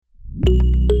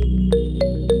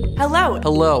Hello.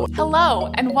 Hello.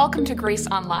 Hello, and welcome to Grace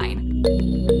Online.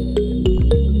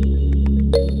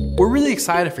 We're really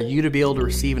excited for you to be able to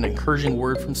receive an encouraging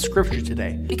word from Scripture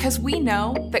today. Because we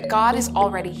know that God is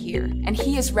already here, and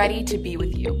He is ready to be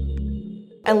with you.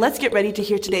 And let's get ready to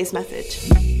hear today's message.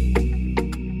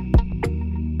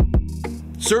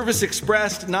 Service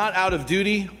expressed not out of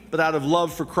duty, but out of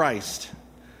love for Christ.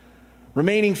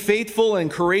 Remaining faithful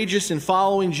and courageous in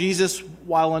following Jesus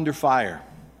while under fire.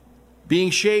 Being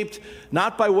shaped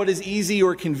not by what is easy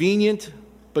or convenient,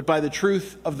 but by the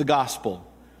truth of the gospel.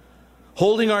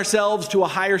 Holding ourselves to a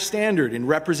higher standard in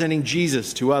representing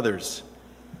Jesus to others.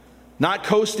 Not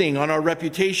coasting on our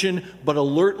reputation, but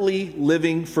alertly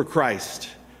living for Christ.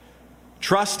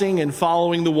 Trusting and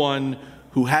following the one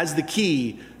who has the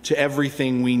key to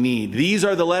everything we need. These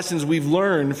are the lessons we've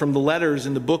learned from the letters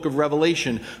in the book of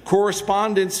Revelation.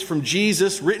 Correspondence from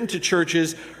Jesus written to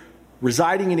churches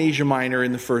residing in Asia Minor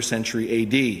in the 1st century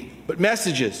AD. But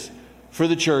messages for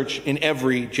the church in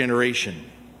every generation.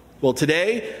 Well,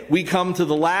 today we come to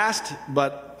the last,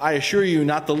 but I assure you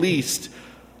not the least,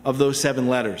 of those 7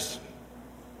 letters.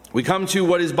 We come to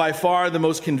what is by far the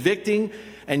most convicting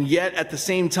and yet at the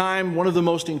same time one of the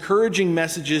most encouraging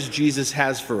messages Jesus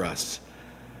has for us.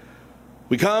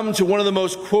 We come to one of the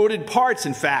most quoted parts,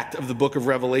 in fact, of the book of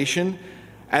Revelation,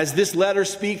 as this letter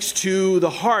speaks to the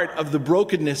heart of the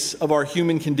brokenness of our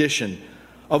human condition,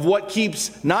 of what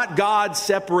keeps not God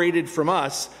separated from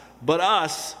us, but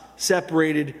us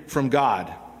separated from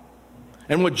God.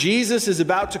 And what Jesus is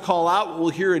about to call out, we'll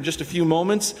hear in just a few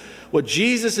moments, what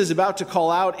Jesus is about to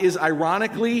call out is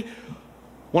ironically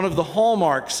one of the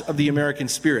hallmarks of the American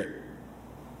spirit.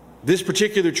 This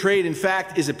particular trait, in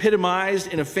fact, is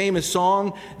epitomized in a famous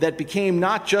song that became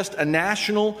not just a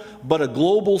national, but a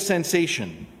global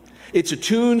sensation. It's a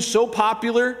tune so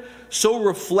popular, so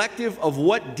reflective of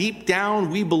what deep down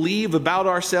we believe about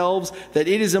ourselves, that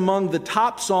it is among the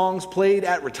top songs played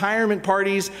at retirement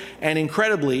parties and,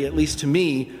 incredibly, at least to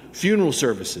me, funeral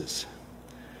services.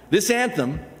 This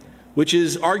anthem, which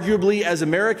is arguably as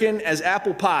American as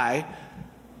apple pie,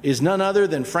 is none other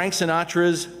than Frank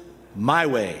Sinatra's My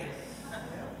Way.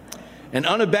 An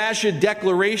unabashed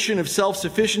declaration of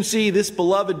self-sufficiency, this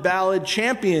beloved ballad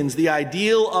champions the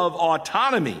ideal of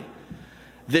autonomy,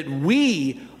 that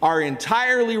we are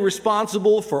entirely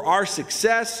responsible for our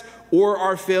success or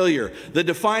our failure. The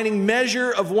defining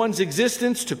measure of one's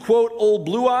existence, to quote Old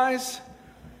Blue Eyes,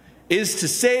 is to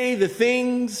say the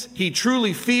things he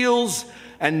truly feels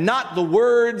and not the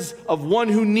words of one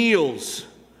who kneels.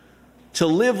 To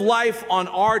live life on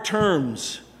our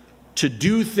terms, to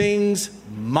do things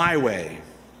my way.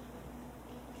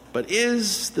 But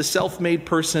is the self-made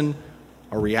person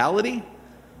a reality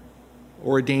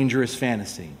or a dangerous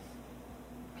fantasy?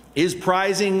 Is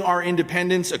prizing our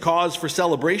independence a cause for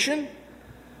celebration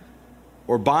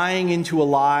or buying into a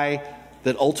lie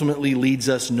that ultimately leads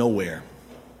us nowhere,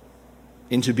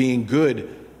 into being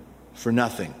good for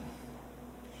nothing?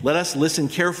 Let us listen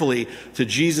carefully to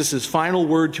Jesus' final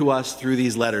word to us through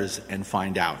these letters and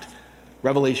find out.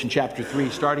 Revelation chapter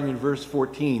 3, starting in verse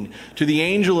 14. To the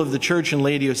angel of the church in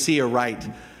Laodicea write,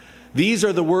 these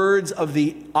are the words of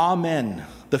the Amen,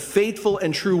 the faithful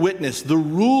and true witness, the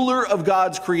ruler of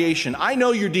God's creation. I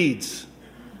know your deeds,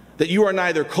 that you are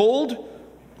neither cold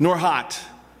nor hot.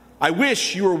 I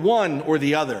wish you were one or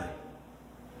the other.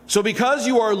 So because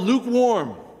you are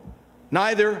lukewarm,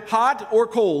 neither hot or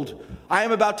cold, I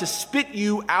am about to spit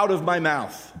you out of my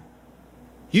mouth.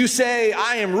 You say,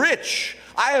 I am rich,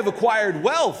 I have acquired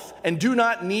wealth, and do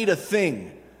not need a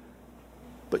thing.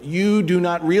 But you do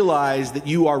not realize that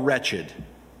you are wretched,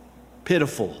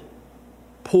 pitiful,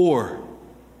 poor,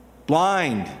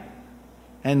 blind,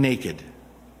 and naked.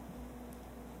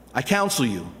 I counsel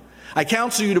you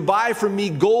to buy from me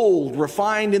gold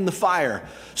refined in the fire,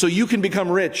 so you can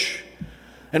become rich,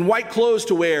 and white clothes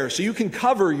to wear, so you can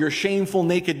cover your shameful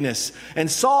nakedness, and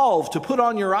salve to put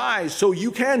on your eyes, so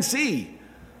you can see.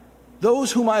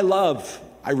 Those whom I love,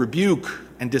 I rebuke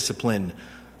and discipline.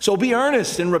 So be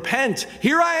earnest and repent.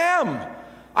 Here I am.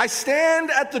 I stand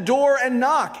at the door and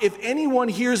knock. If anyone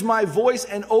hears my voice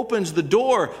and opens the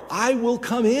door, I will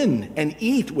come in and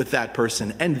eat with that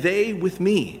person, and they with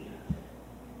me.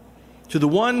 To the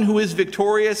one who is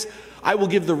victorious, I will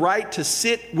give the right to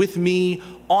sit with me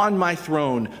on my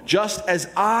throne, just as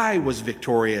I was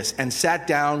victorious and sat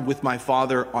down with my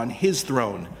Father on his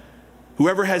throne.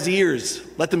 Whoever has ears,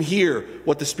 let them hear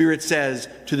what the Spirit says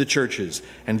to the churches.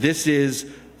 And this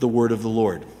is the word of the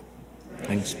Lord.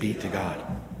 Thanks be to God.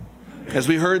 As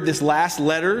we heard, this last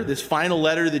letter, this final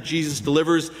letter that Jesus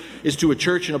delivers, is to a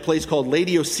church in a place called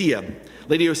Laodicea.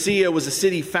 Laodicea was a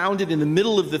city founded in the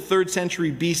middle of the 3rd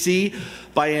century BC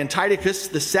by Antiochus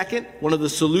II, one of the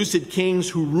Seleucid kings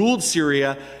who ruled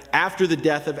Syria after the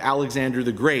death of Alexander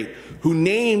the Great, who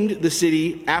named the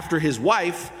city after his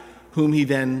wife, whom he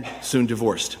then soon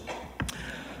divorced.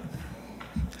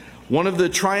 One of a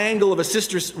triangle of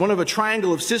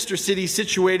sister cities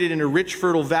situated in a rich,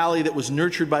 fertile valley that was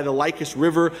nurtured by the Lycus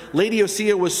River,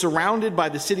 Laodicea was surrounded by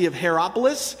the city of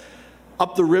Hierapolis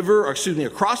across the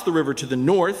river to the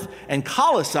north, and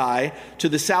Colossae to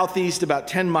the southeast, about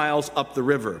 10 miles up the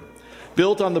river.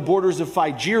 Built on the borders of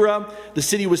Phrygia, the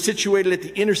city was situated at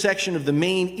the intersection of the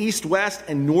main east-west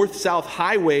and north-south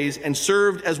highways and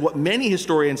served as what many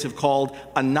historians have called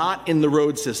a knot in the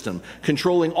road system,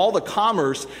 controlling all the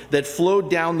commerce that flowed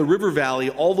down the river valley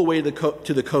all the way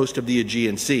to the coast of the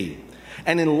Aegean Sea.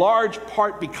 And in large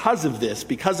part because of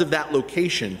that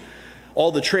location,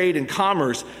 all the trade and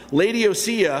commerce,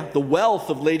 Laodicea, the wealth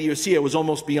of Laodicea was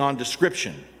almost beyond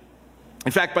description.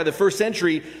 In fact, by the 1st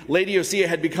century, Laodicea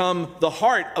had become the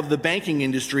heart of the banking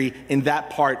industry in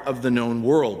that part of the known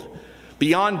world.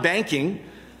 Beyond banking,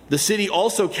 the city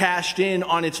also cashed in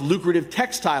on its lucrative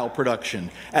textile production,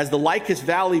 as the Lycus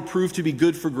Valley proved to be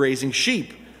good for grazing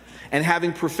sheep. And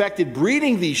having perfected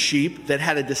breeding these sheep that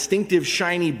had a distinctive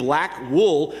shiny black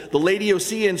wool, the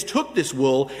Laodiceans took this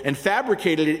wool and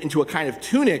fabricated it into a kind of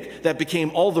tunic that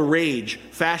became all the rage,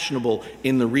 fashionable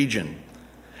in the region.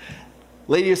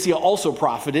 Laodicea also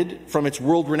profited from its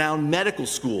world-renowned medical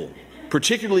school,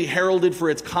 particularly heralded for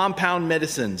its compound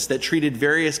medicines that treated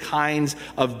various kinds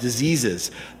of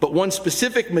diseases. But one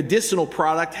specific medicinal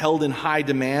product held in high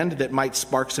demand that might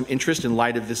spark some interest in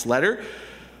light of this letter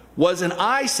was an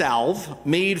eye salve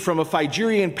made from a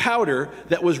Phrygian powder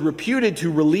that was reputed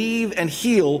to relieve and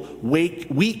heal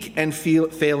weak and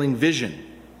failing vision.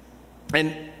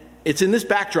 And it's in this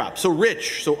backdrop, so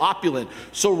rich, so opulent,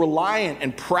 so reliant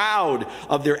and proud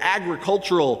of their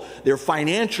agricultural, their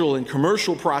financial and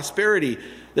commercial prosperity,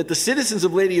 that the citizens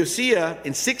of Laodicea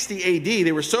in 60 AD,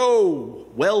 they were so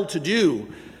well-to-do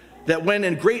that when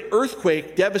a great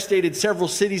earthquake devastated several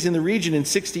cities in the region in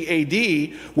 60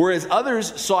 AD, whereas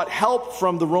others sought help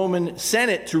from the Roman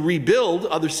Senate to rebuild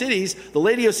other cities, the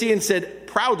Laodiceans said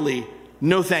proudly,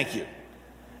 "No thank you,"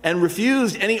 and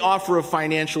refused any offer of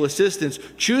financial assistance,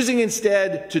 choosing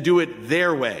instead to do it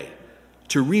their way,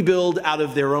 to rebuild out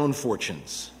of their own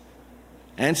fortunes.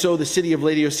 And so the city of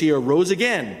Laodicea rose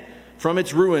again from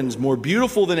its ruins, more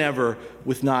beautiful than ever,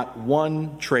 with not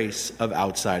one trace of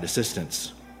outside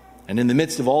assistance. And in the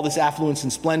midst of all this affluence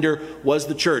and splendor was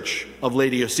the church of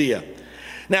Laodicea.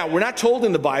 Now, we're not told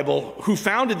in the Bible who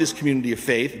founded this community of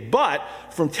faith, but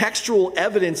from textual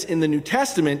evidence in the New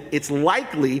Testament, it's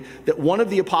likely that one of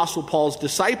the Apostle Paul's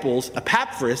disciples,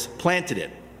 Epaphras, planted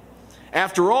it.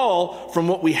 After all, from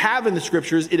what we have in the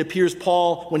scriptures, it appears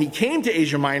Paul, when he came to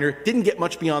Asia Minor, didn't get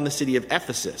much beyond the city of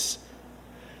Ephesus.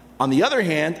 On the other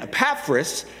hand,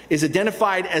 Epaphras is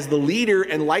identified as the leader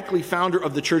and likely founder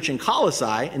of the church in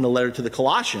Colossae in the letter to the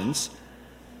Colossians.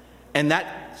 And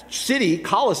that city,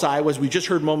 Colossae, as we just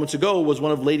heard moments ago, was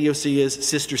one of Laodicea's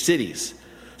sister cities.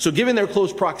 So given their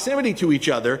close proximity to each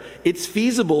other, it's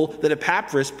feasible that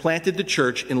Epaphras planted the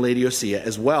church in Laodicea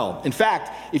as well. In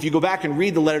fact, if you go back and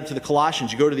read the letter to the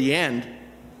Colossians, you go to the end,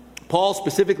 Paul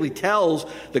specifically tells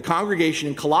the congregation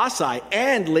in Colossae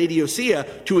and Laodicea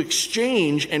to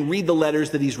exchange and read the letters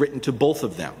that he's written to both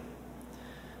of them.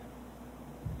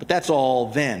 But that's all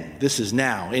then. This is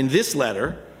now. In this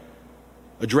letter,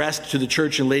 addressed to the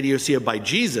church in Laodicea by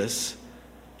Jesus,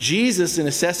 in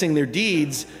assessing their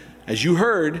deeds, as you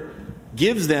heard,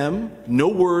 gives them no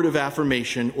word of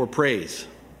affirmation or praise.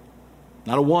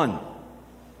 Not a one.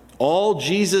 All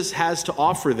Jesus has to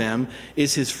offer them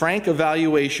is his frank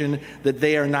evaluation that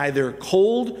they are neither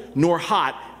cold nor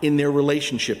hot in their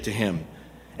relationship to him.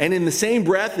 And in the same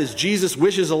breath as Jesus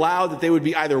wishes aloud that they would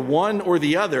be either one or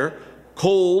the other,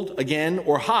 cold again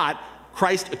or hot,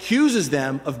 Christ accuses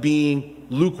them of being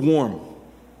lukewarm.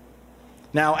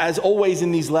 Now, as always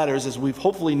in these letters, as we've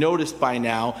hopefully noticed by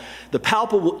now, the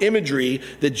palpable imagery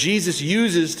that Jesus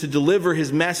uses to deliver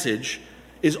his message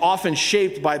is often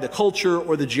shaped by the culture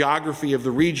or the geography of the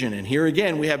region. And here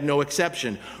again, we have no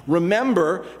exception.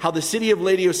 Remember how the city of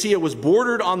Laodicea was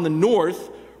bordered on the north,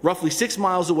 roughly 6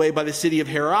 miles away, by the city of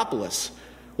Hierapolis.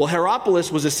 Well,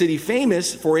 Hierapolis was a city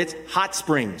famous for its hot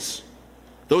springs.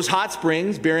 Those hot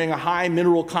springs, bearing a high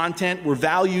mineral content, were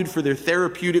valued for their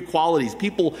therapeutic qualities.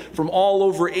 People from all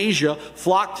over Asia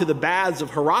flocked to the baths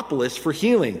of Hierapolis for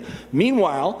healing.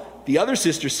 Meanwhile, the other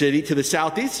sister city to the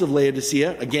southeast of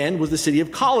Laodicea, again, was the city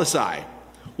of Colossae.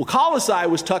 Well, Colossae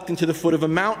was tucked into the foot of a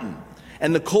mountain.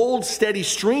 and the cold, steady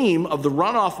stream of the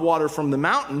runoff water from the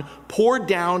mountain poured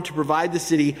down to provide the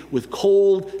city with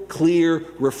cold, clear,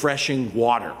 refreshing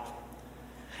water.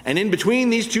 And in between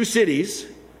these two cities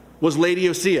was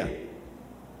Laodicea,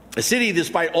 a city,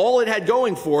 despite all it had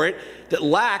going for it, that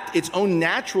lacked its own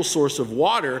natural source of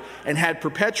water and had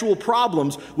perpetual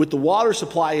problems with the water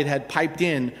supply it had piped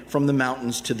in from the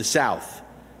mountains to the south.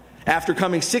 After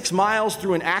coming 6 miles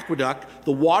through an aqueduct,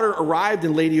 the water arrived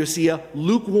in Laodicea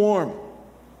lukewarm,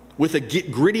 with a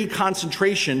gritty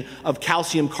concentration of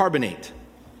calcium carbonate.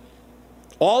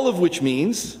 All of which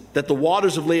means that the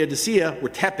waters of Laodicea were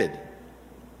tepid,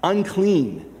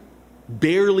 unclean,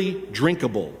 barely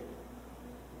drinkable,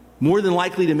 more than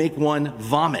likely to make one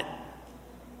vomit.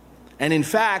 And in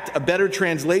fact, a better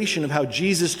translation of how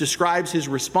Jesus describes his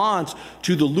response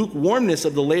to the lukewarmness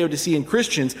of the Laodicean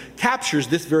Christians captures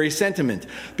this very sentiment.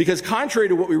 Because contrary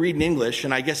to what we read in English,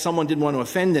 and I guess someone didn't want to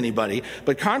offend anybody,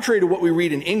 but contrary to what we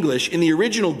read in English, in the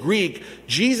original Greek,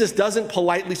 Jesus doesn't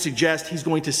politely suggest he's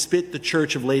going to spit the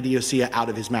church of Laodicea out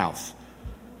of his mouth.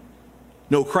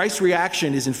 No, Christ's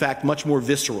reaction is in fact much more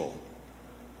visceral.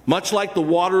 Much like the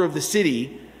water of the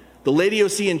city, the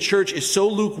Laodicean church is so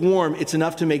lukewarm, it's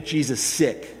enough to make Jesus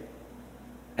sick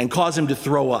and cause him to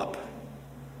throw up,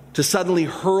 to suddenly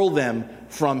hurl them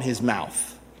from his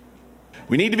mouth.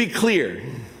 We need to be clear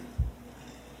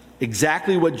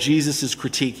exactly what Jesus'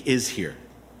 critique is here.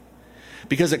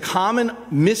 Because a common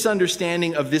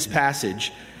misunderstanding of this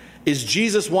passage is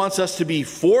Jesus wants us to be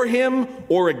for him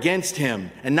or against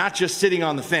him, and not just sitting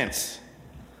on the fence.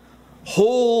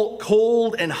 Whole,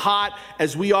 cold, and hot,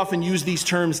 as we often use these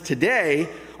terms today,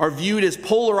 are viewed as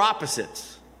polar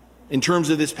opposites in terms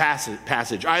of this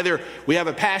passage. Either we have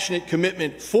a passionate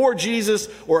commitment for Jesus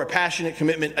or a passionate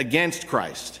commitment against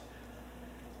Christ.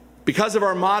 Because of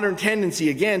our modern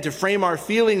tendency, again, to frame our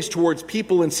feelings towards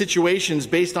people and situations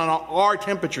based on our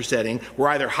temperature setting, we're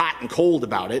either hot and cold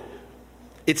about it.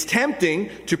 It's tempting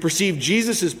to perceive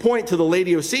Jesus' point to the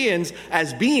Laodiceans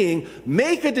as being,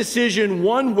 make a decision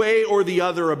one way or the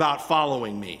other about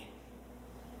following me.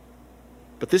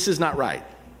 But this is not right.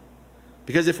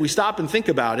 Because if we stop and think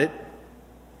about it,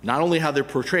 not only how they're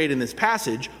portrayed in this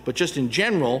passage, but just in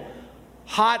general,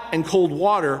 hot and cold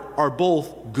water are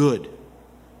both good.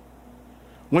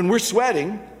 When we're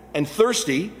sweating and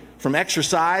thirsty from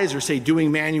exercise or, say,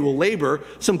 doing manual labor,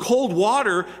 some cold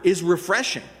water is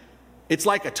refreshing. It's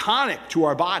like a tonic to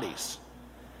our bodies.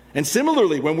 And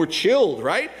similarly, when we're chilled,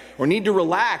 right, or need to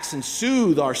relax and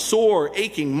soothe our sore,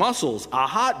 aching muscles, a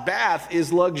hot bath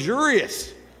is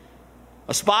luxurious.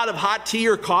 A spot of hot tea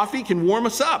or coffee can warm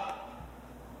us up.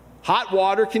 Hot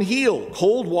water can heal.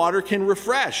 Cold water can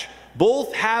refresh.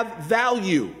 Both have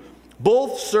value.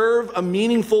 Both serve a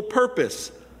meaningful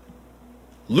purpose.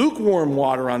 Lukewarm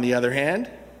water, on the other hand,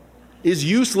 is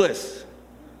useless.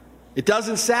 It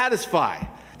doesn't satisfy.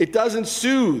 It doesn't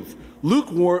soothe.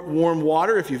 Lukewarm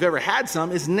water, if you've ever had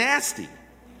some, is nasty.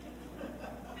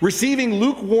 Receiving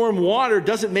lukewarm water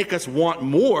doesn't make us want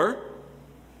more.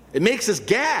 It makes us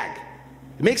gag.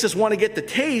 It makes us want to get the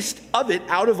taste of it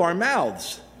out of our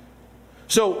mouths.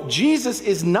 So Jesus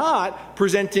is not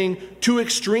presenting two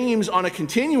extremes on a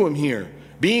continuum here.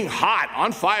 Being hot,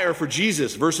 on fire for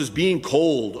Jesus versus being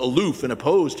cold, aloof, and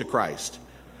opposed to Christ.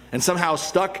 And somehow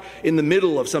stuck in the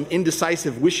middle of some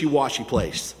indecisive, wishy-washy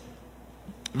place.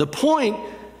 The point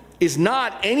is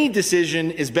not any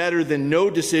decision is better than no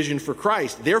decision for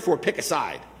Christ, therefore pick a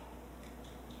side.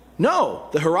 No,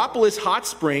 the Hierapolis hot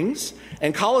springs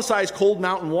and Colossae's cold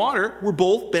mountain water were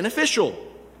both beneficial.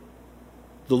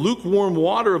 The lukewarm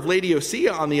water of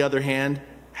Laodicea, on the other hand,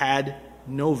 had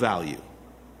no value.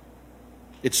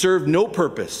 It served no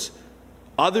purpose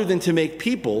other than to make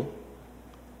people,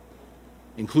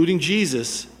 including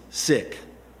Jesus, sick.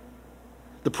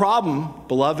 The problem,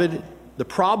 beloved, the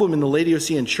problem in the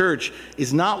Laodicean church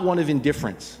is not one of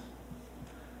indifference.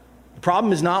 The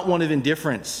problem is not one of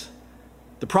indifference.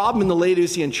 The problem in the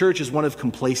Laodicean church is one of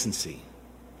complacency.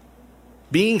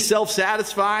 Being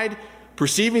self-satisfied,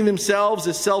 perceiving themselves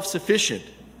as self-sufficient.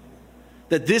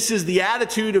 That this is the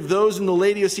attitude of those in the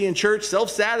Laodicean church,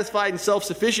 self-satisfied and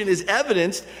self-sufficient, is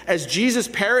evidenced as Jesus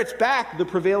parrots back the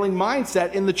prevailing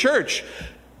mindset in the church.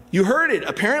 You heard it.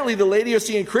 Apparently the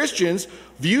Laodicean Christians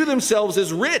view themselves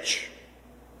as rich,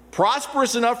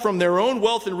 prosperous enough from their own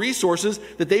wealth and resources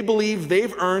that they believe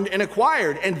they've earned and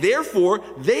acquired, and therefore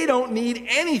they don't need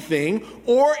anything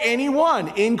or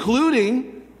anyone,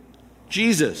 including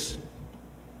Jesus.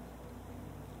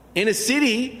 In a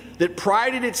city that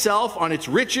prided itself on its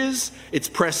riches, its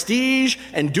prestige,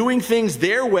 and doing things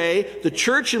their way, the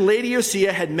church in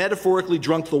Laodicea had metaphorically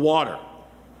drunk the water.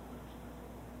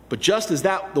 But just as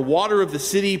the water of the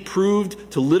city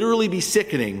proved to literally be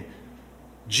sickening,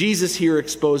 Jesus here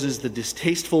exposes the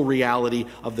distasteful reality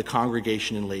of the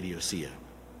congregation in Laodicea.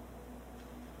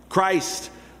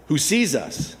 Christ, who sees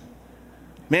us.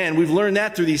 Man, we've learned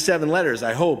that through these 7 letters,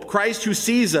 I hope. Christ who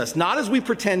sees us, not as we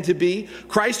pretend to be.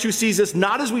 Christ who sees us,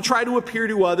 not as we try to appear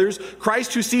to others.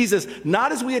 Christ who sees us,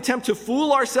 not as we attempt to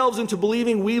fool ourselves into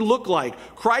believing we look like.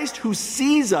 Christ who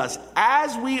sees us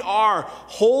as we are,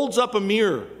 holds up a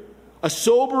mirror, a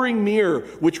sobering mirror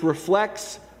which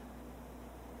reflects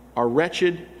our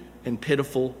wretched and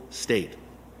pitiful state.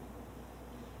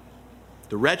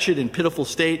 The wretched and pitiful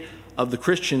state of the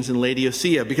Christians in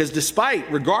Laodicea, because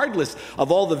regardless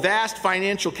of all the vast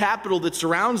financial capital that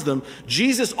surrounds them,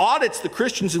 Jesus audits the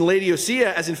Christians in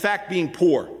Laodicea as in fact being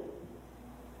poor,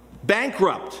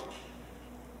 bankrupt,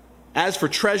 as for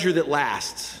treasure that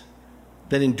lasts,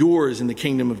 that endures in the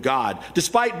kingdom of God.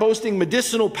 Despite boasting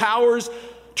medicinal powers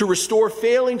to restore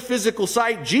failing physical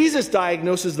sight, Jesus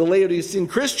diagnoses the Laodicean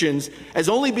Christians as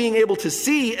only being able to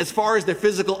see as far as their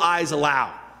physical eyes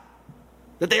allow,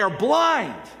 that they are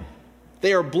blind.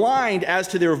 They are blind as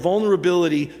to their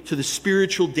vulnerability to the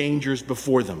spiritual dangers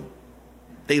before them.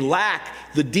 They lack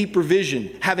the deeper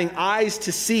vision, having eyes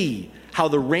to see how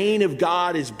the reign of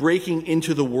God is breaking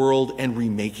into the world and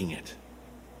remaking it.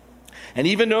 And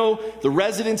even though the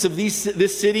residents of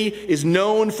this city is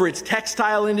known for its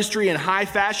textile industry and high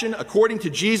fashion, according to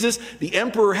Jesus, the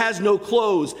emperor has no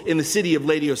clothes in the city of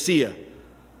Laodicea,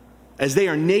 as they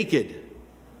are naked,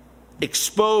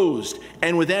 exposed,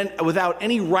 and without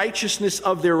any righteousness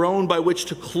of their own by which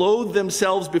to clothe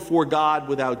themselves before God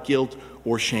without guilt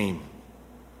or shame.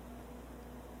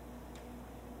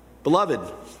 Beloved,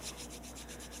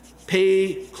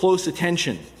 pay close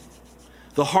attention.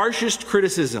 The harshest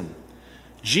criticism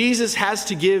Jesus has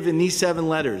to give in these 7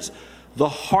 letters, the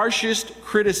harshest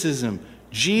criticism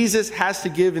Jesus has to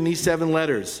give in these 7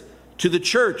 letters to the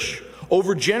church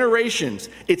over generations.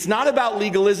 It's not about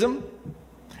legalism.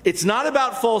 It's not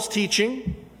about false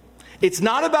teaching. It's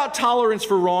not about tolerance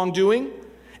for wrongdoing.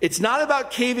 It's not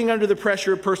about caving under the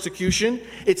pressure of persecution.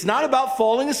 It's not about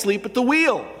falling asleep at the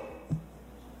wheel.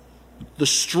 The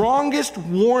strongest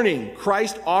warning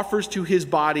Christ offers to his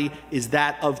body is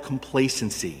that of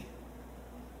complacency,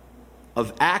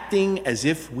 of acting as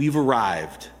if we've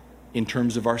arrived in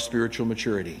terms of our spiritual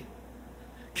maturity,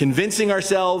 convincing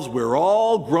ourselves we're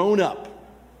all grown up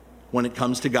when it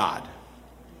comes to God,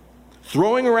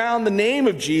 throwing around the name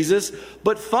of Jesus,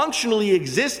 but functionally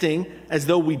existing as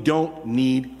though we don't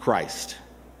need Christ.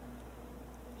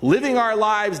 Living our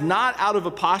lives not out of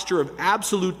a posture of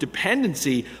absolute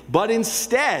dependency, but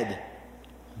instead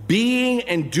being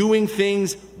and doing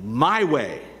things my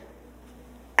way,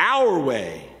 our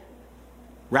way,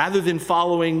 rather than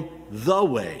following the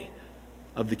way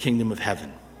of the kingdom of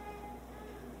heaven.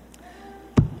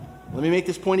 Let me make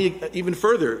this point even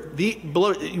further.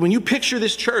 When you picture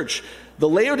this church, the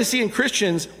Laodicean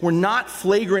Christians were not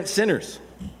flagrant sinners.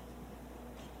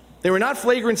 They were not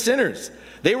flagrant sinners.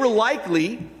 They were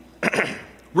likely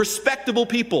respectable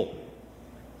people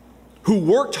who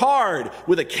worked hard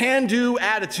with a can-do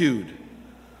attitude,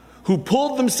 who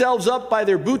pulled themselves up by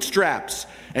their bootstraps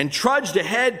and trudged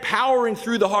ahead, powering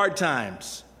through the hard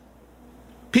times.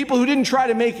 People who didn't try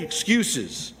to make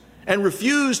excuses and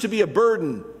refused to be a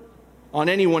burden on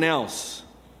anyone else.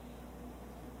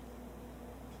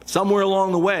 But somewhere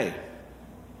along the way,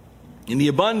 in the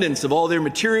abundance of all their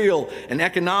material and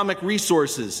economic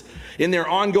resources, in their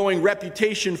ongoing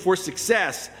reputation for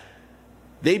success,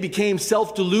 they became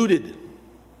self-deluded.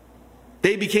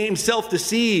 They became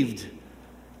self-deceived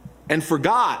and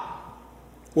forgot,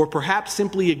 or perhaps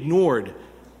simply ignored,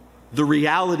 the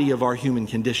reality of our human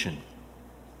condition.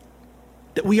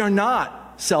 That we are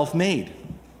not self-made.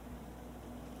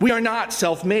 We are not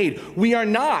self-made. We are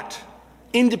not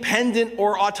independent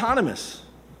or autonomous.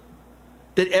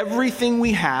 That everything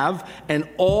we have and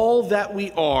all that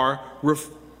we are,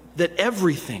 that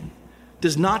everything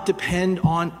does not depend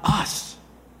on us.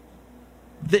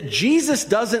 That Jesus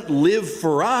doesn't live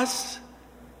for us,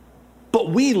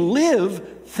 but we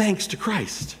live thanks to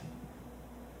Christ.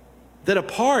 That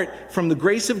apart from the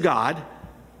grace of God,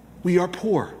 we are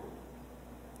poor.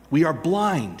 We are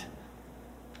blind.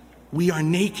 We are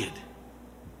naked.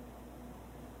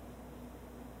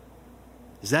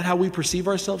 Is that how we perceive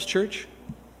ourselves, church?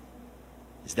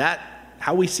 Is that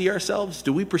how we see ourselves?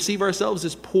 Do we perceive ourselves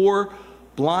as poor,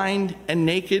 blind, and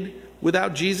naked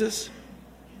without Jesus?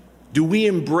 Do we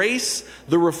embrace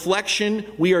the reflection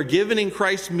we are given in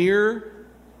Christ's mirror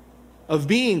of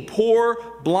being poor,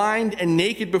 blind, and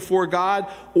naked before God?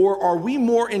 Or are we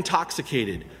more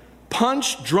intoxicated,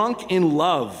 punch drunk in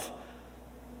love,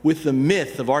 with the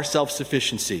myth of our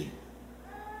self-sufficiency,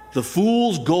 the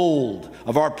fool's gold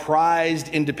of our prized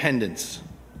independence?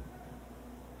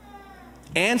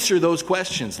 Answer those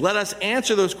questions. Let us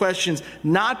answer those questions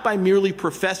not by merely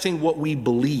professing what we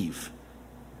believe.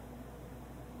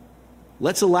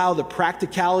 Let's allow the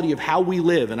practicality of how we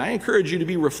live, and I encourage you to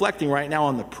be reflecting right now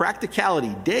on the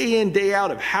practicality, day in, day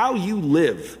out, of how you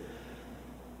live.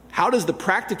 How does the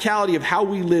practicality of how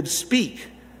we live speak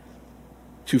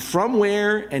to from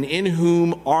where and in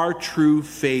whom our true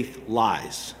faith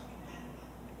lies?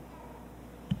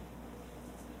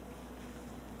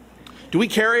 Do we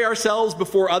carry ourselves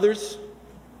before others?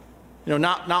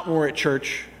 Not when we're at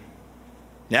church.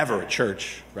 Never at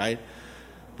church, right?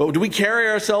 But do we carry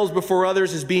ourselves before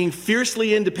others as being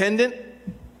fiercely independent?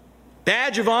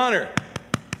 Badge of honor.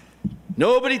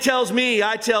 Nobody tells me,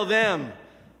 I tell them.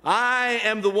 I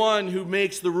am the one who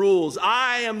makes the rules.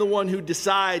 I am the one who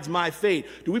decides my fate.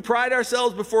 Do we pride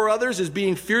ourselves before others as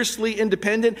being fiercely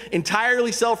independent,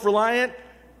 entirely self-reliant?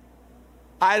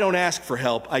 I don't ask for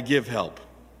help. I give help.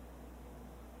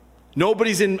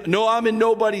 I'm in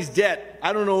nobody's debt.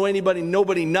 I don't owe anybody,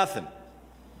 nobody, nothing.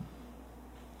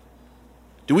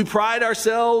 Do we pride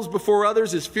ourselves before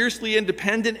others as fiercely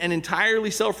independent and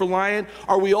entirely self-reliant?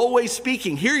 Are we always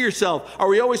speaking, hear yourself, are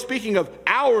we always speaking of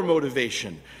our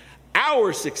motivation,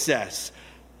 our success,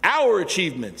 our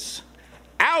achievements,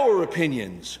 our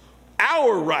opinions,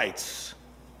 our rights?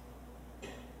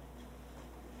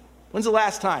 When's the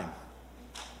last time?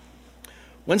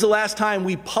 When's the last time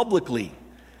we publicly,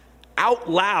 out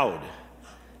loud,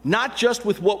 not just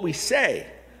with what we say,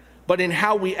 but in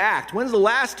how we act? When's the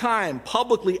last time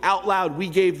publicly, out loud, we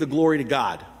gave the glory to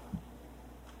God?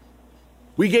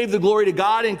 We gave the glory to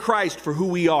God in Christ for who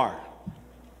we are.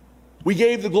 We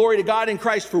gave the glory to God in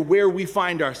Christ for where we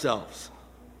find ourselves.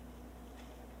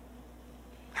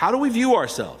 How do we view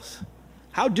ourselves?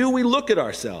 How do we look at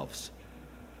ourselves?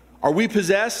 Are we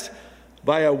possessed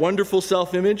by a wonderful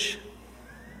self-image?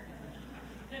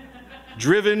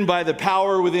 Driven by the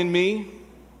power within me?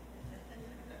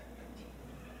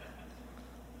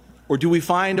 Or do we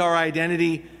find our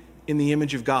identity in the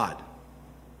image of God?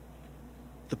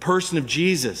 The person of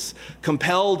Jesus,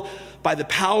 compelled by the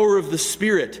power of the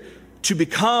Spirit to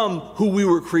become who we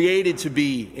were created to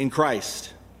be in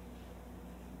Christ.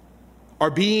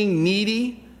 Are being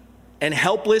needy and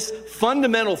helpless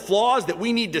fundamental flaws that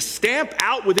we need to stamp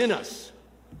out within us?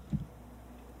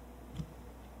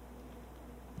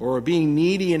 Or are being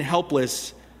needy and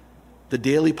helpless the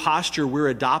daily posture we're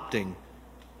adopting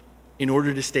in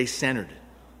order to stay centered,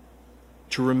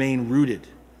 to remain rooted,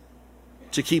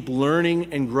 to keep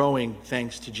learning and growing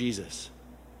thanks to Jesus?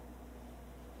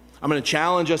 I'm going to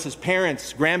challenge us as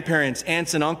parents, grandparents,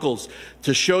 aunts, and uncles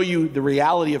to show you the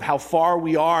reality of how far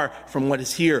we are from what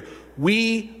is here.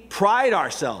 We pride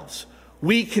ourselves.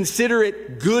 We consider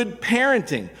it good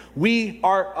parenting. We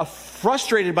are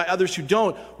frustrated by others who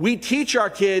don't. We teach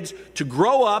our kids to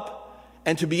grow up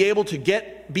and to be able to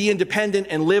be independent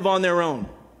and live on their own,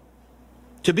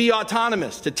 to be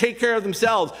autonomous, to take care of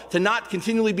themselves, to not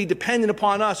continually be dependent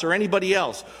upon us or anybody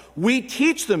else. We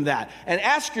teach them that. And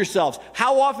ask yourselves,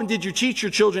 how often did you teach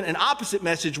your children an opposite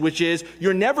message, which is,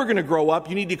 you're never going to grow up,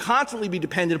 you need to constantly be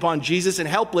dependent upon Jesus and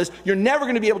helpless, you're never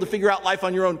going to be able to figure out life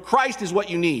on your own, Christ is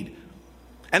what you need.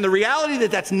 And the reality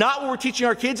that that's not what we're teaching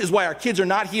our kids is why our kids are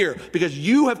not here, because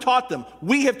you have taught them,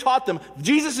 we have taught them,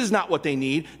 Jesus is not what they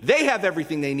need, they have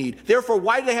everything they need. Therefore,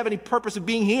 why do they have any purpose of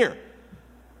being here?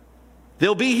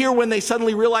 They'll be here when they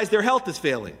suddenly realize their health is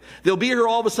failing. They'll be here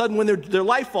all of a sudden when their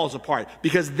life falls apart,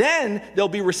 because then they'll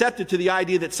be receptive to the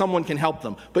idea that someone can help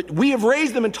them. But we have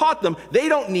raised them and taught them they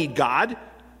don't need God.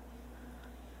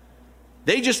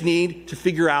 They just need to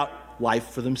figure out life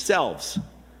for themselves,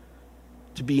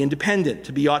 to be independent,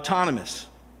 to be autonomous.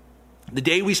 The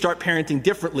day we start parenting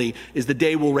differently is the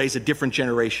day we'll raise a different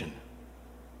generation.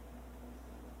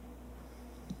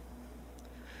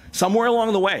 Somewhere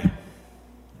along the way,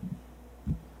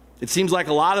 it seems like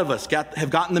a lot of us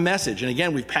have gotten the message, and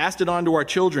again, we've passed it on to our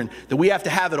children, that we have to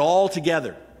have it all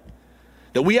together,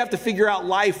 that we have to figure out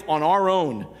life on our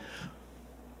own.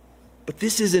 But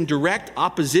this is in direct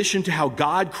opposition to how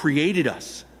God created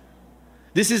us.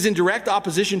 This is in direct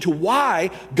opposition to why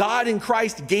God in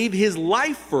Christ gave his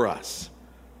life for us.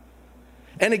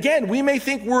 And again, we may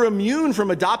think we're immune from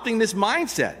adopting this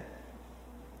mindset,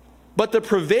 but the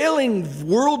prevailing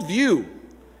worldview,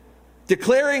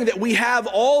 declaring that we have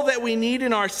all that we need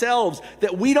in ourselves,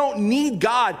 that we don't need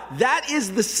God, that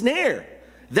is the snare.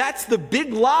 That's the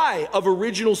big lie of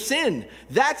original sin.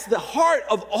 That's the heart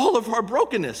of all of our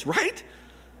brokenness, right?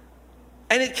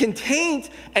 And it can taint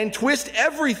and twist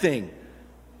everything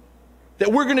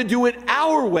that we're going to do it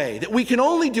our way, that we can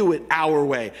only do it our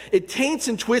way. It taints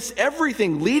and twists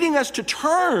everything, leading us to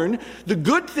turn the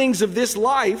good things of this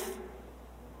life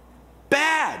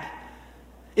bad.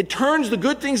 It turns the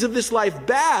good things of this life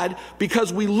bad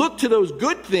because we look to those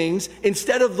good things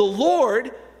instead of the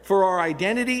Lord for our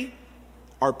identity,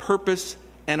 our purpose,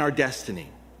 and our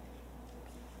destiny.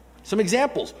 Some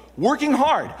examples. Working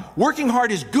hard. Working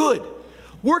hard is good.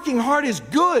 Working hard is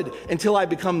good until I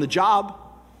become the job.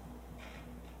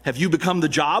 Have you become the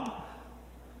job?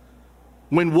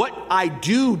 When what I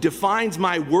do defines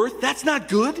my worth, that's not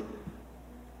good.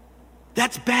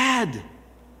 That's bad.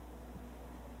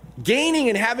 Gaining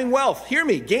and having wealth, hear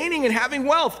me, gaining and having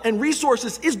wealth and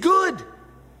resources is good.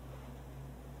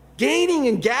 Gaining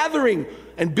and gathering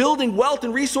and building wealth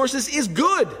and resources is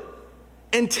good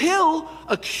until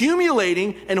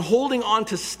accumulating and holding on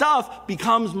to stuff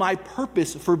becomes my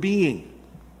purpose for being.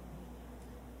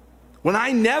 When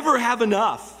I never have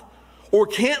enough or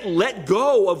can't let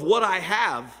go of what I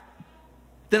have,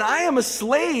 then I am a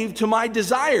slave to my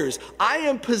desires. I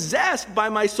am possessed by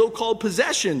my so-called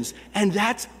possessions, and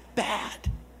that's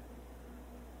bad.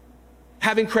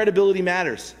 Having credibility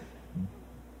matters.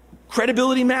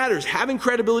 Credibility matters. Having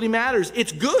credibility matters.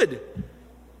 It's good.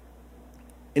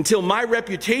 Until my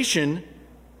reputation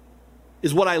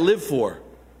is what I live for,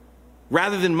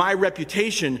 rather than my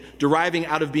reputation deriving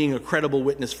out of being a credible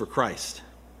witness for Christ.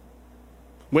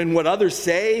 When what others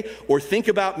say or think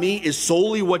about me is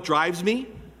solely what drives me,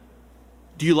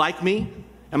 do you like me?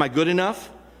 Am I good enough?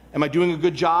 Am I doing a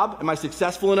good job? Am I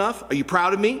successful enough? Are you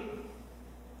proud of me?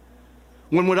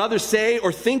 When what others say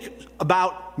or think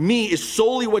about me is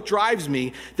solely what drives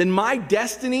me, then my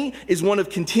destiny is one of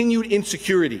continued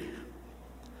insecurity.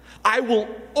 I will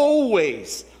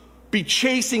always be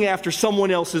chasing after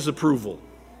someone else's approval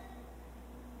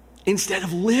instead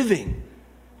of living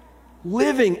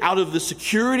out of the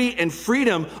security and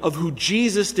freedom of who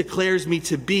Jesus declares me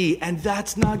to be. And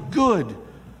that's not good.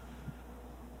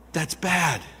 That's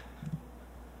bad.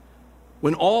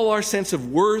 When all our sense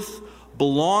of worth,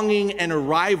 belonging, and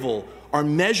arrival are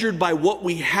measured by what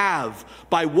we have,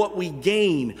 by what we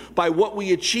gain, by what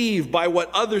we achieve, by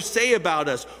what others say about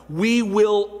us, we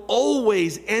will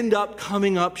always end up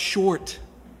coming up short.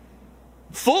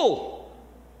 Full,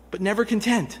 but never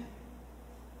content.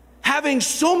 Having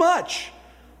so much,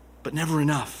 but never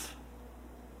enough.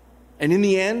 And in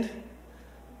the end,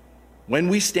 when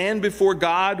we stand before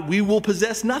God, we will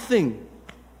possess nothing.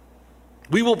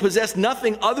 We will possess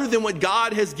nothing other than what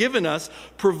God has given us,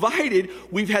 provided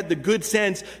we've had the good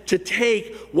sense to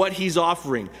take what He's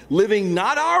offering, living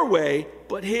not our way,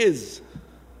 but His.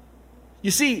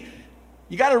 You see,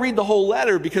 you got to read the whole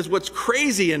letter, because what's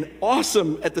crazy and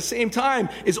awesome at the same time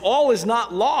is all is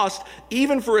not lost,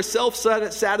 even for a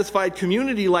self-satisfied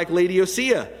community like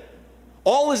Laodicea.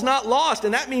 All is not lost,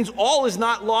 and that means all is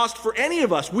not lost for any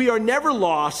of us. We are never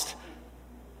lost,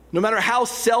 no matter how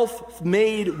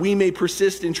self-made we may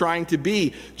persist in trying to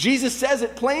be. Jesus says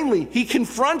it plainly. He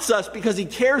confronts us because He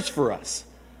cares for us.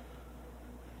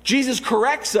 Jesus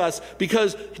corrects us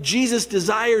because Jesus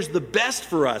desires the best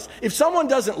for us. If someone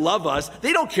doesn't love us,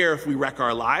 they don't care if we wreck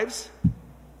our lives.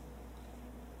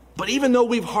 But even though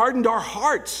we've hardened our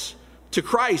hearts to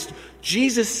Christ,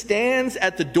 Jesus stands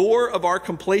at the door of our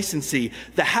complacency,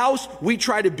 the house we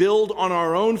try to build on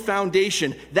our own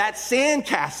foundation, that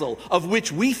sandcastle of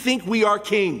which we think we are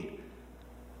king.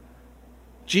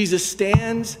 Jesus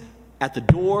stands at the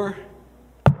door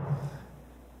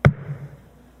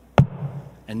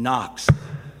and knocks.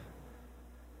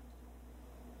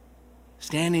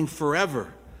 Standing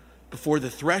forever before the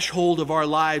threshold of our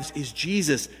lives is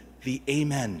Jesus, the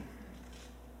Amen.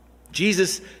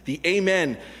 Jesus, the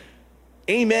Amen.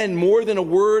 Amen, more than a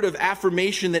word of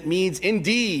affirmation that means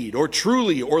indeed, or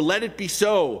truly, or let it be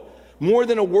so. More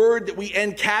than a word that we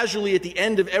end casually at the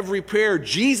end of every prayer.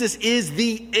 Jesus is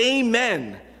the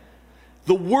Amen.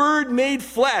 The Word made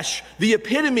flesh, the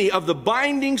epitome of the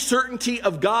binding certainty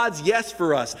of God's yes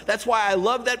for us. That's why I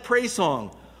love that praise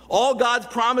song. All God's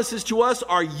promises to us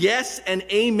are yes and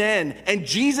amen. And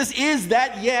Jesus is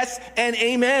that yes and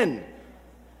amen.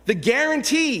 The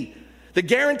guarantor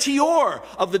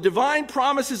of the divine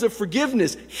promises of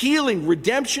forgiveness, healing,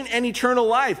 redemption, and eternal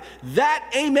life.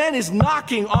 That amen is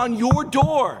knocking on your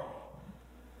door.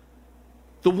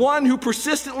 The one who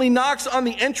persistently knocks on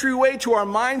the entryway to our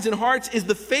minds and hearts is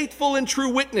the faithful and true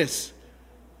witness.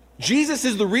 Jesus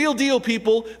is the real deal,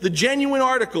 people, the genuine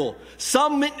article.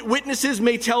 Some witnesses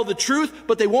may tell the truth,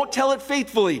 but they won't tell it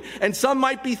faithfully. And some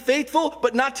might be faithful,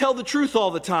 but not tell the truth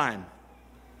all the time.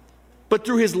 But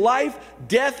through His life,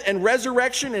 death, and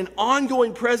resurrection, and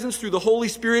ongoing presence through the Holy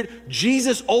Spirit,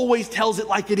 Jesus always tells it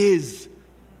like it is.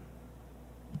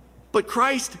 But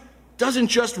Christ doesn't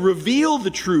just reveal the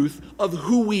truth of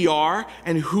who we are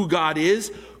and who God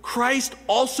is. Christ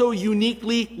also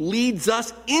uniquely leads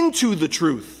us into the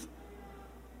truth.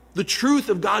 The truth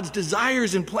of God's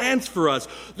desires and plans for us.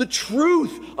 The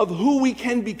truth of who we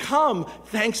can become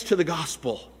thanks to the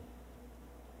gospel.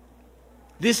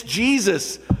 This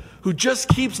Jesus who just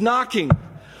keeps knocking,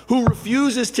 who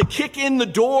refuses to kick in the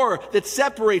door that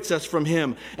separates us from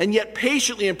him, and yet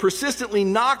patiently and persistently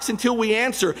knocks until we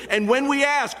answer. And when we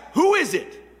ask, who is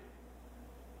it?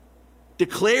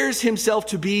 Declares himself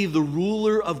to be the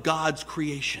ruler of God's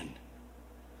creation.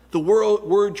 The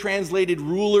word translated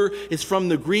ruler is from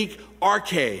the Greek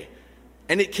arche,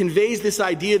 and it conveys this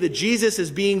idea that Jesus,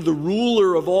 as being the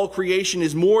ruler of all creation,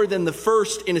 is more than the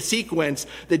first in a sequence,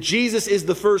 that Jesus is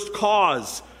the first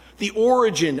cause, the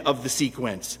origin of the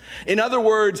sequence. In other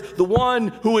words, the one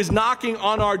who is knocking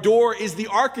on our door is the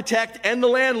architect and the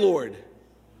landlord,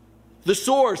 the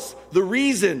source, the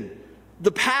reason,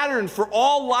 the pattern for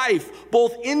all life,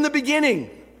 both in the beginning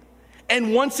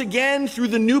and once again through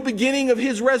the new beginning of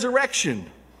his resurrection.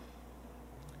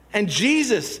 And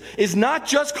Jesus is not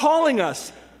just calling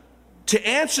us to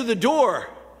answer the door,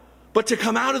 but to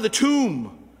come out of the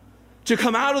tomb, to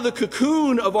come out of the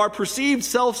cocoon of our perceived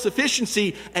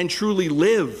self-sufficiency and truly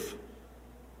live.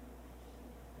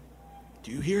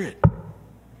 Do you hear it?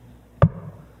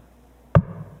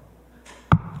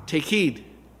 Take heed.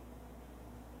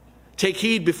 Take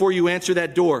heed before you answer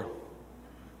that door.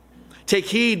 Take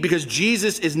heed, because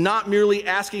Jesus is not merely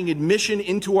asking admission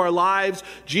into our lives.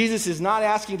 Jesus is not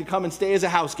asking to come and stay as a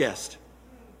house guest.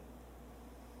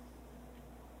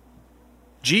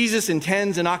 Jesus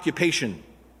intends an occupation.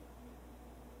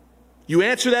 You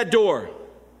answer that door.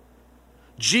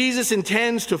 Jesus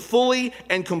intends to fully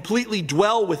and completely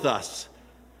dwell with us,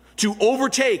 to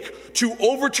overtake, to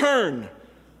overturn,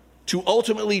 to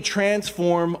ultimately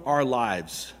transform our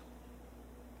lives.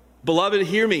 Beloved,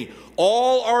 hear me.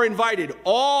 All are invited.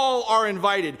 All are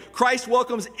invited. Christ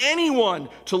welcomes anyone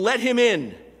to let him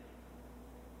in.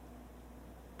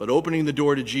 But opening the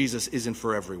door to Jesus isn't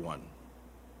for everyone.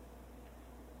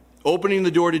 Opening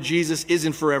the door to Jesus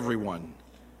isn't for everyone.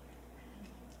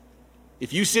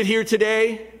 If you sit here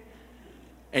today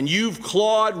and you've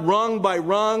clawed rung by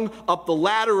rung up the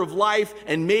ladder of life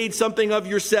and made something of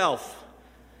yourself,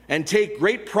 and take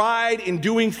great pride in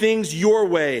doing things your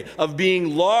way, of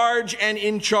being large and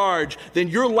in charge, then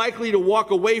you're likely to walk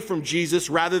away from Jesus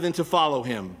rather than to follow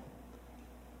him.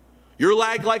 You're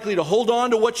likely to hold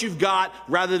on to what you've got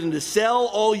rather than to sell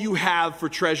all you have for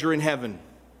treasure in heaven.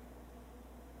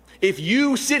 If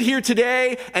you sit here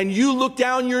today and you look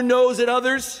down your nose at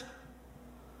others,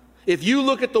 if you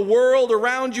look at the world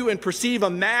around you and perceive a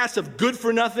mass of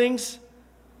good-for-nothings,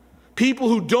 people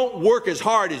who don't work as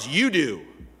hard as you do,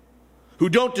 who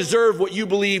don't deserve what you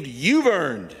believed you've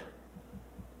earned,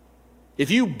 if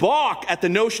you balk at the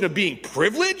notion of being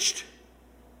privileged,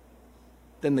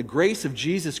 then the grace of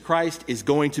Jesus Christ is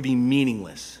going to be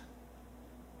meaningless,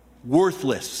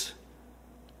 worthless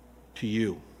to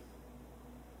you.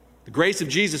 The grace of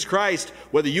Jesus Christ,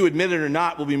 whether you admit it or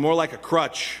not, will be more like a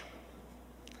crutch,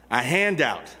 a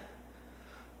handout,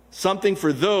 something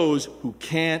for those who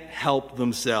can't help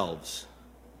themselves.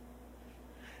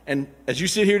 And as you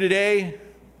sit here today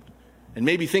and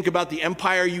maybe think about the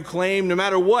empire you claim, no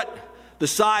matter what the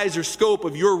size or scope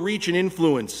of your reach and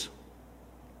influence,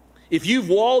 if you've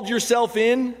walled yourself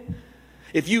in,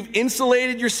 if you've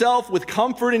insulated yourself with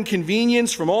comfort and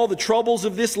convenience from all the troubles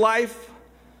of this life,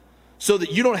 so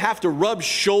that you don't have to rub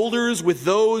shoulders with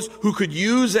those who could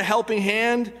use a helping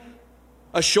hand,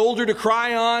 a shoulder to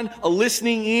cry on, a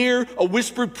listening ear, a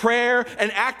whispered prayer,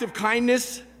 an act of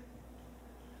kindness,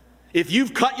 if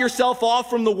you've cut yourself off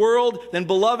from the world, then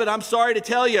beloved, I'm sorry to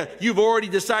tell you, you've already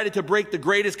decided to break the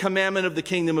greatest commandment of the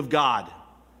kingdom of God.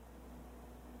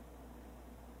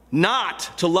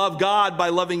 Not to love God by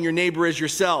loving your neighbor as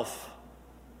yourself.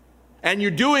 And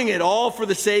you're doing it all for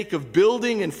the sake of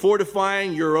building and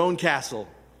fortifying your own castle,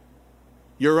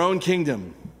 your own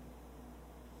kingdom.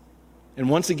 And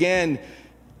once again,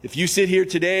 if you sit here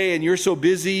today and you're so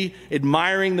busy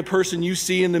admiring the person you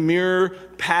see in the mirror,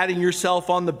 patting yourself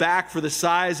on the back for the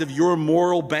size of your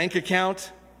moral bank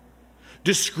account,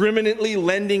 discriminately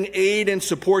lending aid and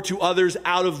support to others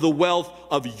out of the wealth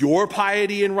of your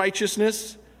piety and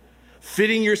righteousness,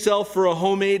 fitting yourself for a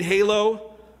homemade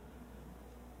halo,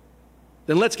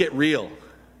 then let's get real.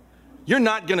 You're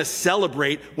not going to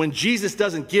celebrate when Jesus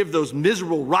doesn't give those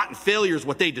miserable, rotten failures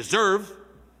what they deserve.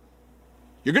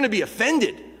 You're going to be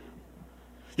offended.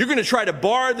 You're going to try to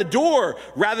bar the door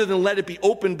rather than let it be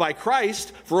opened by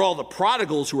Christ for all the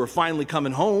prodigals who are finally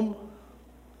coming home.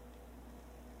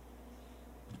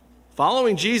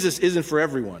 Following Jesus isn't for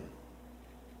everyone.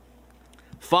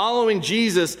 Following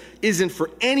Jesus isn't for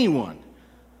anyone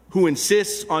who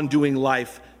insists on doing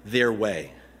life their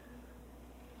way.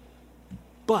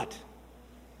 But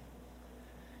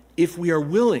if we are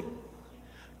willing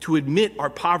to admit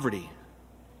our poverty,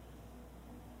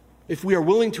 if we are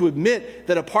willing to admit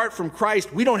that apart from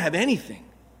Christ we don't have anything,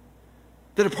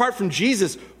 that apart from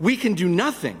Jesus we can do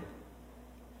nothing,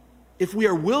 if we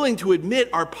are willing to admit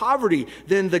our poverty,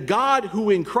 then the God who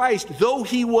in Christ, though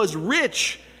he was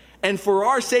rich and for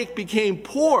our sake became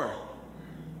poor,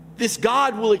 this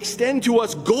God will extend to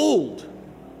us gold.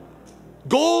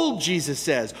 Gold, Jesus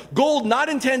says. Gold not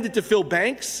intended to fill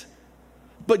banks,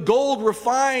 but gold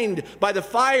refined by the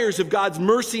fires of God's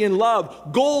mercy and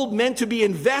love. Gold meant to be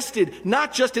invested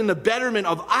not just in the betterment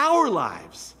of our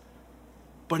lives,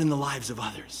 but in the lives of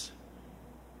others.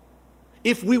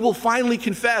 If we will finally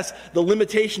confess the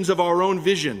limitations of our own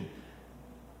vision,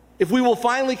 if we will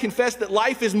finally confess that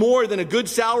life is more than a good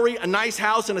salary, a nice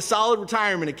house, and a solid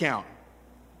retirement account,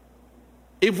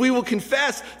 if we will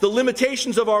confess the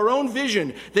limitations of our own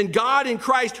vision, then God in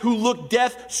Christ, who looked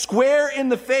death square in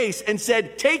the face and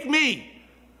said, take me,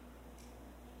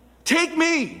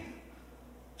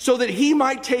 so that he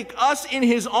might take us in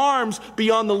his arms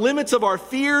beyond the limits of our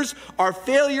fears, our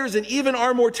failures, and even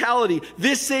our mortality.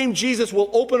 This same Jesus will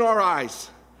open our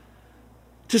eyes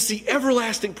to see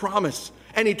everlasting promise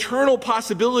and eternal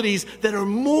possibilities that are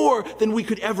more than we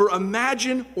could ever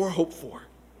imagine or hope for.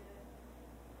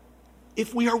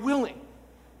 If we are willing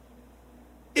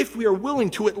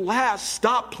to at last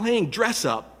stop playing dress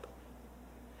up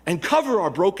and cover our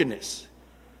brokenness,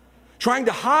 trying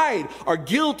to hide our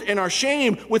guilt and our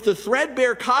shame with the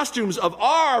threadbare costumes of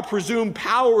our presumed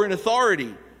power and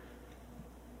authority,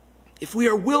 if we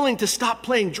are willing to stop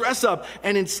playing dress up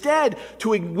and instead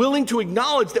willing to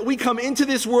acknowledge that we come into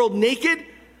this world naked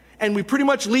and we pretty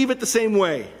much leave it the same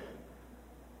way,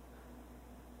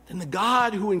 then the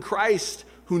God who in Christ,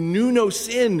 who knew no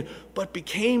sin but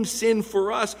became sin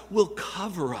for us, will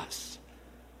cover us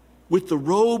with the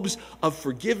robes of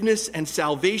forgiveness and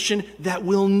salvation that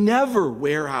will never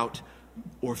wear out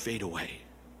or fade away.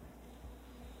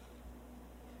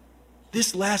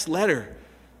 This last letter,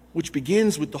 which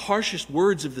begins with the harshest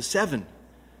words of the seven,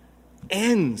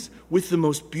 ends with the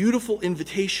most beautiful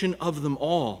invitation of them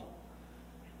all.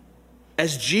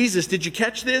 As Jesus, did you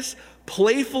catch this?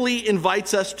 Playfully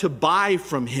invites us to buy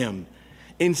from him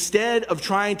instead of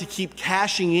trying to keep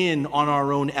cashing in on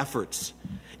our own efforts.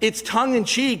 It's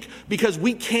tongue-in-cheek because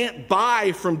we can't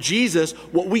buy from Jesus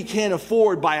what we can't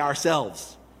afford by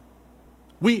ourselves.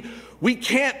 We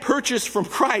can't purchase from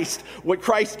Christ what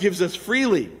Christ gives us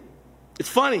freely. It's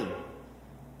funny.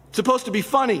 It's supposed to be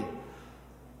funny.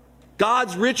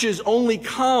 God's riches only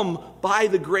come by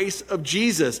the grace of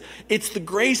Jesus. It's the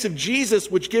grace of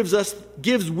Jesus which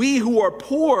gives we who are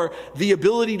poor the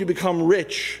ability to become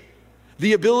rich.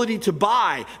 The ability to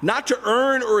buy, not to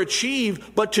earn or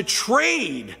achieve, but to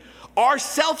trade our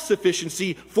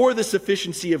self-sufficiency for the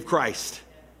sufficiency of Christ.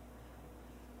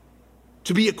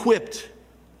 To be equipped,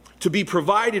 to be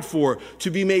provided for,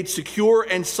 to be made secure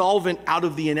and solvent out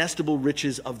of the inestimable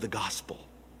riches of the gospel.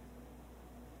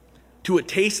 To a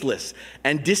tasteless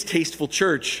and distasteful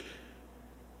church,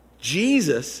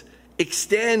 Jesus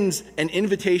extends an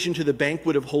invitation to the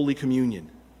banquet of Holy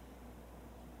Communion.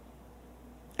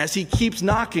 As he keeps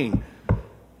knocking,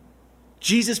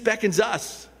 Jesus beckons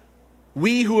us,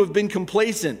 we who have been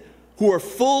complacent, who are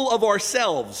full of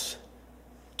ourselves,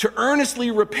 to earnestly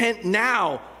repent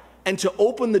now and to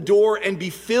open the door and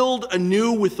be filled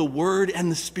anew with the Word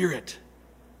and the Spirit.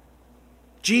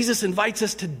 Jesus invites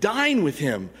us to dine with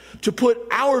him, to put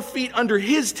our feet under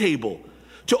his table,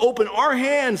 to open our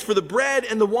hands for the bread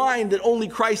and the wine that only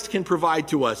Christ can provide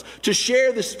to us, to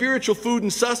share the spiritual food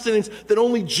and sustenance that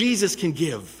only Jesus can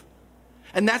give.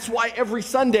 And that's why every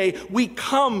Sunday we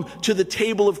come to the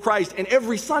table of Christ. And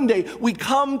every Sunday we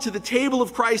come to the table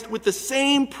of Christ with the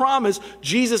same promise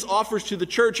Jesus offers to the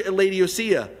church at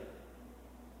Laodicea.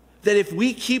 That if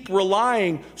we keep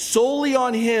relying solely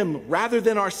on him rather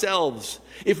than ourselves,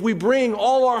 if we bring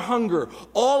all our hunger,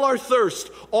 all our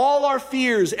thirst, all our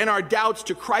fears and our doubts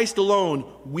to Christ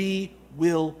alone, we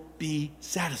will be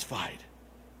satisfied.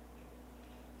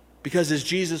 Because as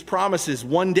Jesus promises,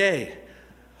 one day,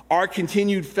 our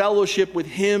continued fellowship with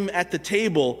him at the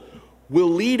table will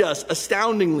lead us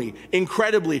astoundingly,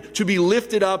 incredibly, to be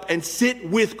lifted up and sit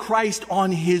with Christ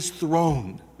on his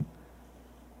throne.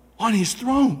 On his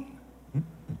throne.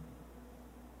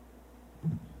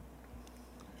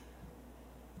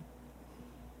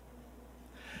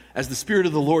 As the Spirit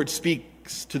of the Lord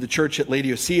speaks to the church at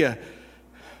Laodicea,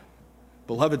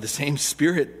 beloved, the same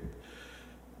Spirit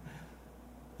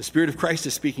The Spirit of Christ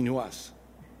is speaking to us.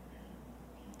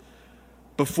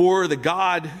 Before the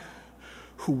God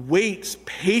who waits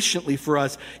patiently for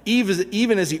us,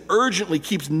 even as he urgently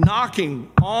keeps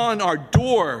knocking on our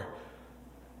door,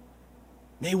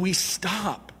 may we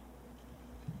stop.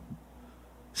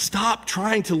 Stop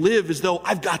trying to live as though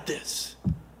I've got this.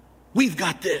 We've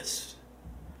got this.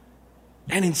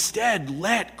 And instead,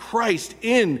 let Christ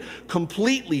in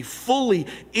completely, fully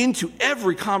into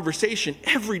every conversation,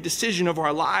 every decision of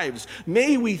our lives.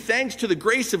 May we, thanks to the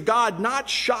grace of God, not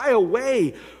shy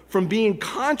away from being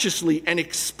consciously and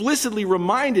explicitly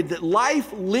reminded that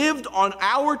life lived on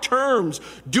our terms,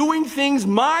 doing things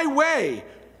my way,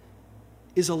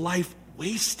 is a life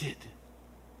wasted,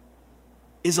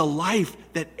 is a life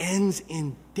that ends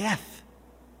in death.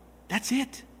 That's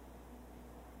it.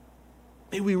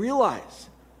 May we realize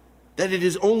that it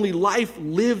is only life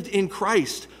lived in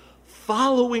Christ,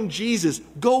 following Jesus,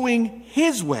 going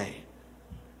his way,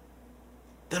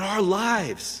 that our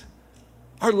lives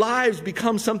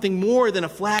become something more than a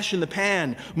flash in the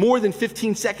pan, more than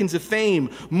 15 seconds of fame,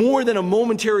 more than a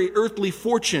momentary earthly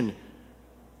fortune.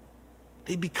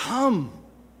 They become,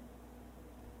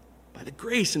 by the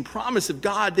grace and promise of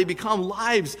God, they become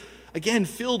lives, again,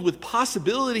 filled with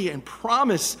possibility and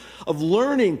promise of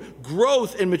learning,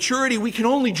 growth, and maturity we can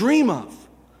only dream of.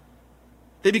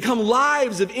 They become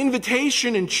lives of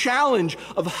invitation and challenge,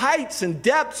 of heights and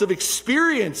depths of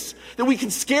experience that we can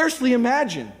scarcely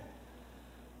imagine.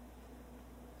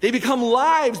 They become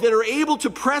lives that are able to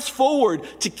press forward,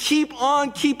 to keep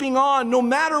on keeping on, no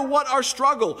matter what our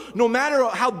struggle, no matter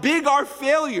how big our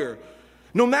failure,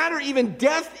 no matter even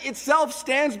death itself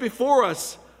stands before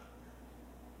us.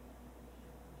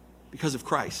 Because of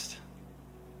Christ.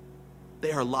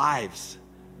 They are lives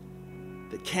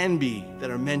that can be, that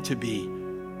are meant to be,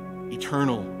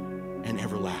 eternal and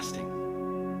everlasting.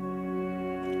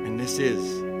 And this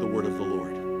is the word of the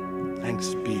Lord.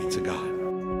 Thanks be to God.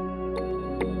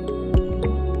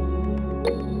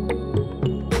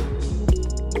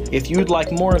 If you'd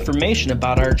like more information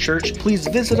about our church, please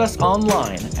visit us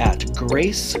online at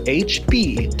gracehb.org.